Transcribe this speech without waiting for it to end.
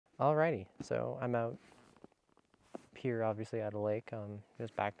Alrighty, so I'm out here, obviously at a lake,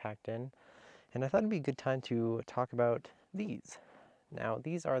 just backpacked in, and I thought it'd be a good time to talk about these. Now,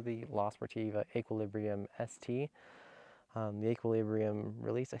 these are the Sportiva Aequilibrium ST. The Equilibrium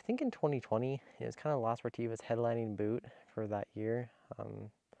released, I think, in 2020. It was kind of Sportiva's headlining boot for that year.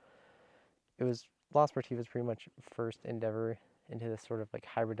 It was Sportiva's pretty much first endeavor into this sort of like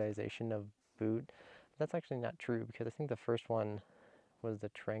hybridization of boot. That's actually not true because I think the first one was the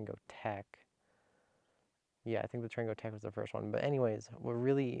Trango Tech. Yeah, I think the Trango Tech was the first one. But anyways, what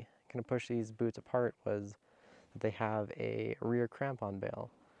really kind of pushed these boots apart was that they have a rear crampon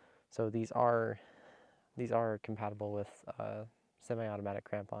bail. So these are compatible with semi-automatic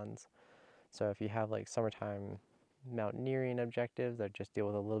crampons. So if you have like summertime mountaineering objectives that just deal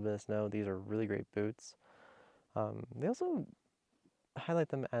with a little bit of snow, these are really great boots. They also highlight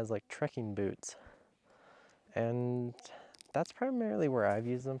them as like trekking boots, and that's primarily where I've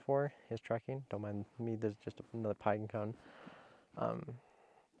used them for, is trekking. Don't mind me, there's just another pine cone.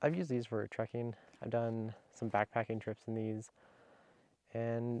 I've used these for trekking. I've done some backpacking trips in these,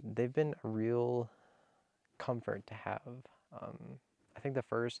 and they've been a real comfort to have. I think the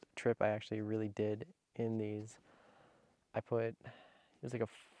first trip I actually really did in these, it was like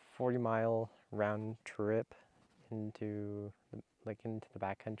a 40-mile round trip into the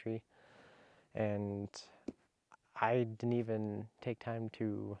backcountry, and I didn't even take time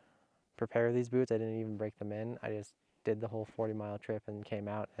to prepare these boots. I didn't even break them in. I just did the whole 40-mile trip and came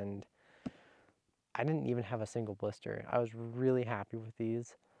out, and I didn't even have a single blister. I was really happy with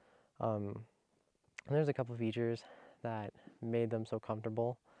these. And there's a couple features that made them so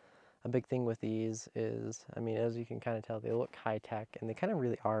comfortable. A big thing with these is, I mean, as you can kind of tell, they look high tech, and they kind of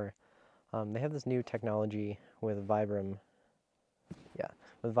really are. They have this new technology with Vibram. Yeah,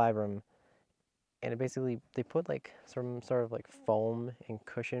 with Vibram. And it basically, they put like some sort of like foam and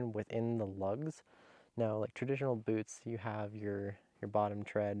cushion within the lugs. Now, like traditional boots, you have your bottom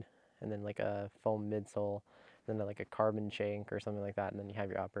tread, and then like a foam midsole, then like a carbon shank or something like that, and then you have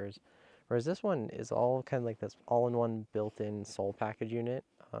your uppers. Whereas this one is all kind of like this all-in-one built-in sole package unit.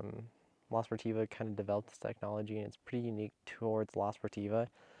 La Sportiva kind of developed this technology, and it's pretty unique towards La Sportiva.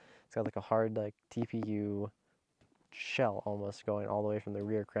 It's got like a hard like TPU shell almost going all the way from the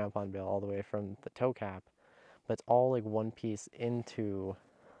rear crampon bail all the way from the toe cap, but it's all like one piece into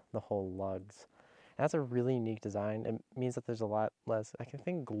the whole lugs. And that's a really unique design. It means that there's a lot less, I can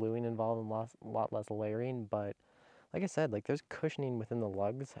think, gluing involved and a lot less layering, but like I said, like there's cushioning within the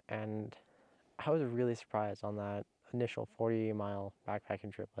lugs, and I was really surprised on that initial 40-mile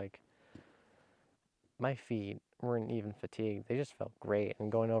backpacking trip. Like, my feet weren't even fatigued. They just felt great.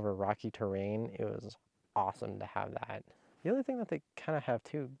 And going over rocky terrain, it was awesome to have that. The other thing that they kind of have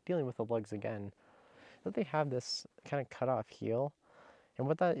too, dealing with the lugs again, that they have this kind of cut off heel. And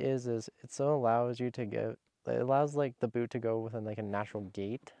what that is it so allows you to it allows like the boot to go within like a natural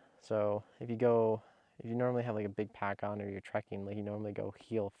gait. So if you normally have like a big pack on or you're trekking, like you normally go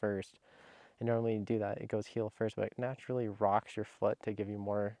heel first. And normally you do that, it goes heel first, but it naturally rocks your foot to give you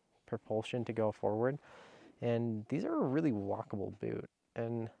more propulsion to go forward. And these are a really walkable boot.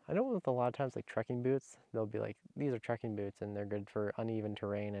 And I know with a lot of times like trekking boots, they'll be like, these are trekking boots and they're good for uneven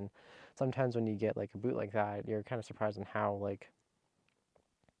terrain. And sometimes when you get like a boot like that, you're kind of surprised on how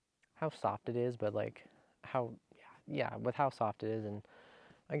soft it is, but like with how soft it is. And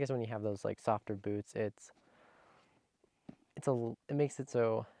I guess when you have those like softer boots, it makes it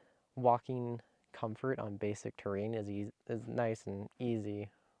so walking comfort on basic terrain is nice and easy.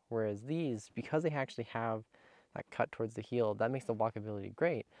 Whereas these, because they actually have that cut towards the heel, that makes the walkability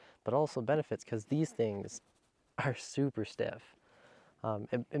great, but also benefits because these things are super stiff.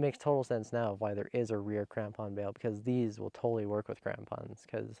 It makes total sense now of why there is a rear crampon bail, because these will totally work with crampons,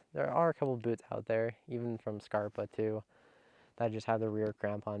 because there are a couple boots out there, even from Scarpa too, that just have the rear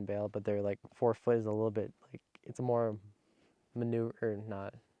crampon bail, but they're like 4 foot is a little bit like, it's a more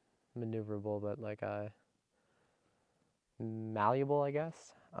not maneuverable, but like malleable, I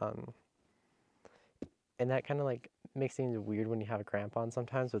guess. And that kind of like makes things weird when you have a crampon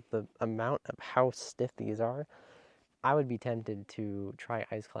sometimes with the amount of how stiff these are. I would be tempted to try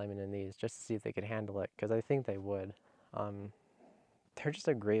ice climbing in these just to see if they could handle it, because I think they would. They're just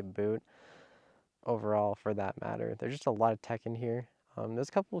a great boot overall, for that matter. There's just a lot of tech in here. There's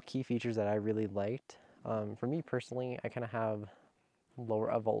a couple of key features that I really liked. For me personally, I kind of have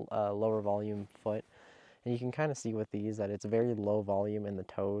lower volume foot, and you can kind of see with these that it's very low volume in the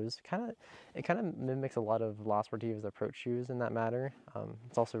toes. It kind of mimics a lot of La Sportiva's approach shoes in that matter.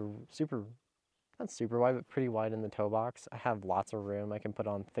 It's also not super wide, but pretty wide in the toe box. I have lots of room. I can put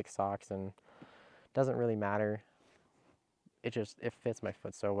on thick socks, and it doesn't really matter it fits my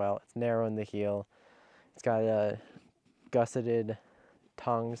foot so well. It's narrow in the heel. It's got a gusseted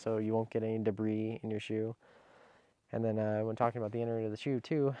tongue, so you won't get any debris in your shoe. And then when talking about the inner of the shoe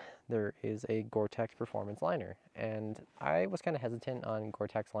too, there is a Gore-Tex Performance liner. And I was kind of hesitant on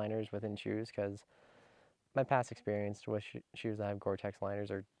Gore-Tex liners within shoes because my past experience with shoes that have Gore-Tex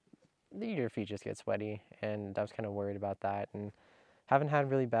liners are your feet just get sweaty, and I was kind of worried about that. And haven't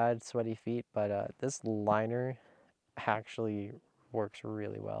had really bad sweaty feet, but this liner actually works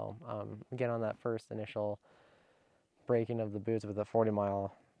really well. Again, on that first initial breaking of the boots with a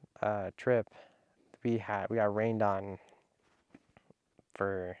 40-mile trip, we got rained on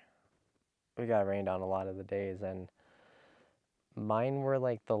a lot of the days, and mine were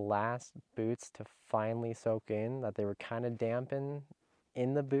like the last boots to finally soak in, that they were kind of damp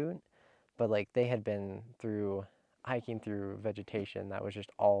in the boot, but like they had been hiking through vegetation that was just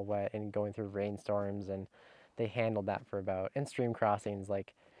all wet and going through rainstorms, and they handled that and stream crossings,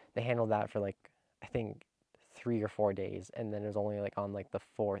 like they handled that for like I think 3 or 4 days, and then it was only like on like the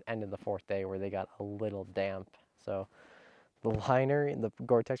end of the fourth day where they got a little damp. So the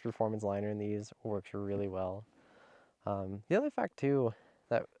Gore-Tex Performance liner in these works really well. The other fact too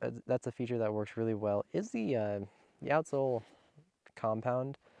that's a feature that works really well is the outsole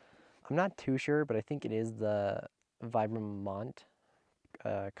compound. I'm not too sure, but I think it is the Vibram Mont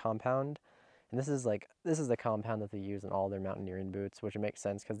compound. And this is the compound that they use in all their mountaineering boots, which makes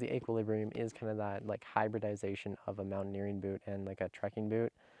sense because the Equilibrium is kind of that like hybridization of a mountaineering boot and like a trekking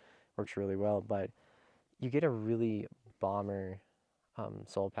boot. Works really well, but you get a really bomber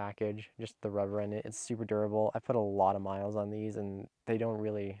sole package, just the rubber in it. It's super durable. I put a lot of miles on these, and they don't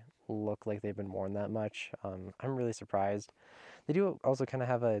really look like they've been worn that much. I'm really surprised. They do also kind of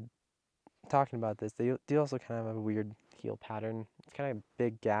have talking about this, they do also kind of have a weird heel pattern. It's kind of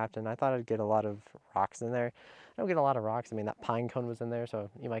big gapped, and I thought I'd get a lot of rocks in there. I don't get a lot of rocks. I mean, that pine cone was in there, so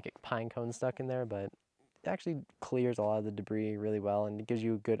you might get pine cone stuck in there, but it actually clears a lot of the debris really well, and it gives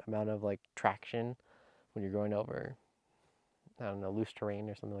you a good amount of like traction when you're going over, I don't know, loose terrain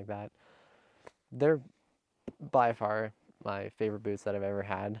or something like that. They're by far my favorite boots that I've ever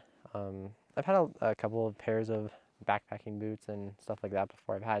had. I've had a couple of pairs of backpacking boots and stuff like that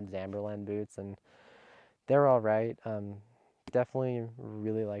before. I've had Zamberland boots, and they're all right. Definitely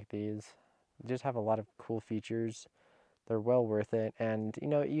really like these. They just have a lot of cool features. They're well worth it, and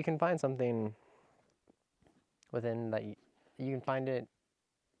you can find something within that. You can find it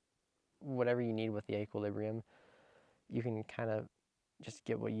whatever you need with the Equilibrium. You can kind of just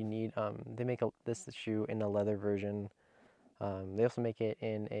get what you need. They make this shoe in a leather version. They also make it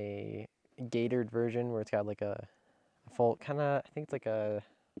in a gaitered version where it's got like a full kind of, I think it's like a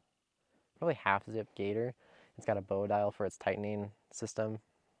probably half zip gaiter. It's got a bow dial for its tightening system.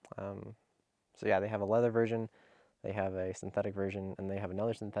 So yeah, they have a leather version, they have a synthetic version, and they have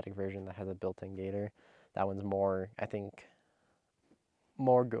another synthetic version that has a built-in gaiter. That one's more, I think,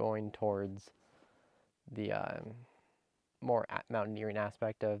 more going towards the more mountaineering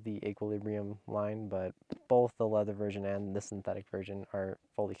aspect of the Equilibrium line, but both the leather version and the synthetic version are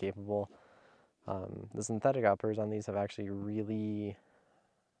fully capable. The synthetic uppers on these have actually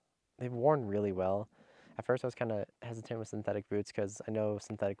they've worn really well. At first I was kind of hesitant with synthetic boots because I know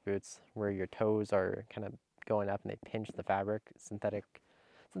synthetic boots where your toes are kind of going up and they pinch the fabric. Synthetic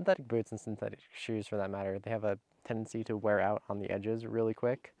boots and synthetic shoes for that matter, they have a tendency to wear out on the edges really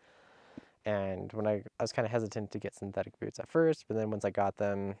quick. And when I was kind of hesitant to get synthetic boots at first, but then once I got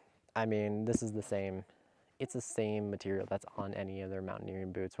them, I mean, it's the same material that's on any of their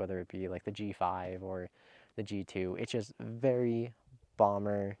mountaineering boots, whether it be like the G5 or the G2. It's just very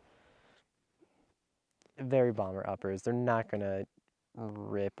bomber uppers. They're not going to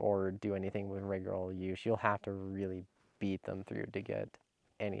rip or do anything with regular use. You'll have to really beat them through to get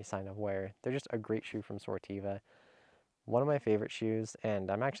any sign of wear. They're just a great shoe from Sportiva. One of my favorite shoes,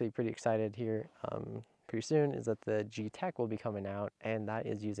 and I'm actually pretty excited here pretty soon, is that the G-Tech will be coming out, and that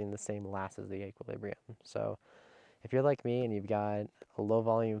is using the same last as the Equilibrium. So if you're like me and you've got a low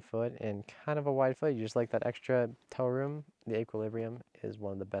volume foot and kind of a wide foot, you just like that extra toe room, the Equilibrium is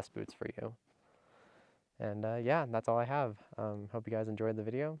one of the best boots for you. And yeah, that's all I have. Hope you guys enjoyed the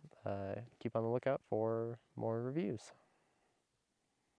video. Keep on the lookout for more reviews.